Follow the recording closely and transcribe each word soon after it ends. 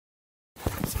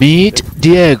Meet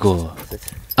Diego,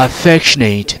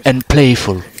 affectionate and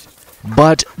playful,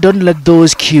 but don't let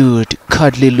those cute,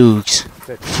 cuddly looks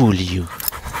fool you.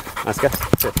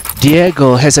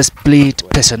 Diego has a split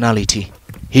personality.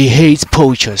 He hates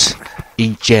poachers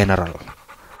in general.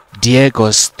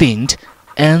 Diego's stint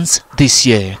ends this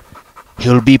year.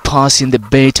 He'll be passing the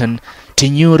baton to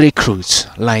new recruits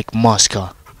like Moscow.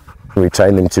 We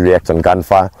train them to react on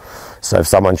gunfire. So if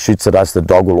someone shoots at us, the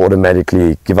dog will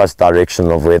automatically give us direction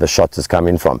of where the shot is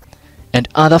coming from. And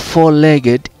other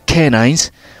four-legged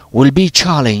canines will be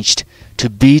challenged to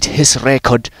beat his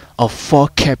record of 4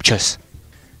 captures.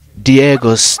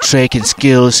 Diego's tracking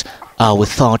skills are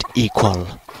without equal.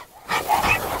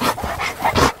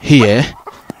 Here,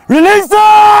 Release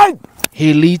it!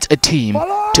 He leads a team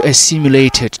to a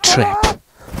simulated trap.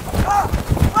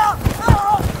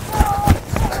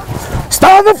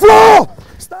 Stay on the floor!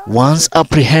 Once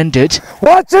apprehended,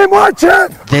 Watch him, watch him!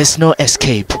 there's no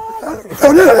escape.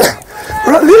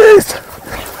 Release!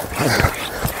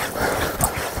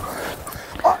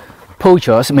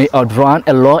 Poachers may outrun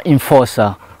a law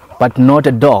enforcer, but not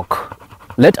a dog,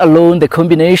 let alone the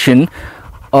combination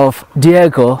of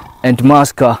Diego and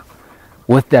Moscow.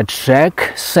 With their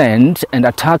track, scent, and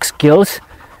attack skills,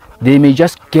 they may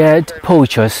just get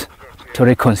poachers to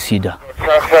reconsider.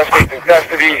 Suspect in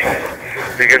custody.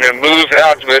 We're going to move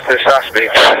out with the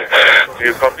suspect. Do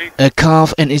you copy? A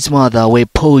calf and its mother were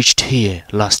poached here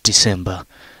last December.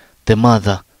 The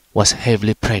mother was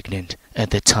heavily pregnant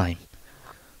at the time.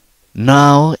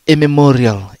 Now a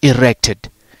memorial erected,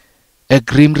 a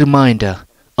grim reminder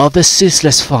of the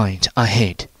ceaseless fight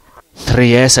ahead. 3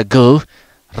 years ago,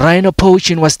 rhino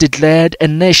poaching was declared a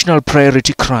national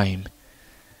priority crime.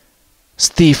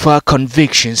 Stiffer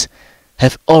convictions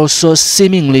have also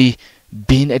seemingly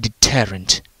been a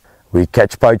deterrent. We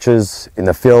catch poachers in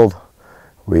the field.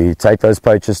 We take those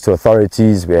poachers to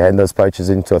authorities. We hand those poachers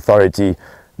into authority.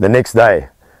 The next day,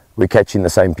 we're catching the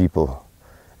same people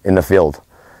in the field.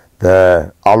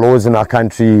 Our laws in our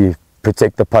country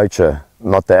protect the poacher,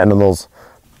 not the animals.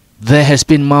 There has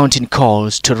been mounting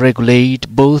calls to regulate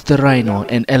both the rhino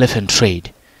and elephant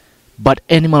trade, but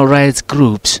animal rights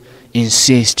groups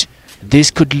insist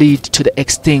this could lead to the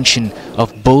extinction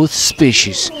of both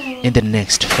species in the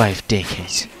next 5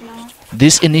 decades.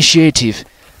 This initiative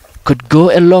could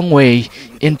go a long way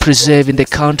in preserving the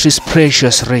country's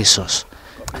precious resource.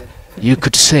 You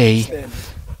could say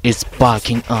it's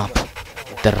barking up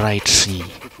the right tree.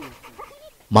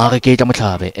 Mareketa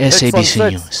Motlabe,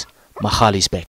 SABC News, Mahalisbeck.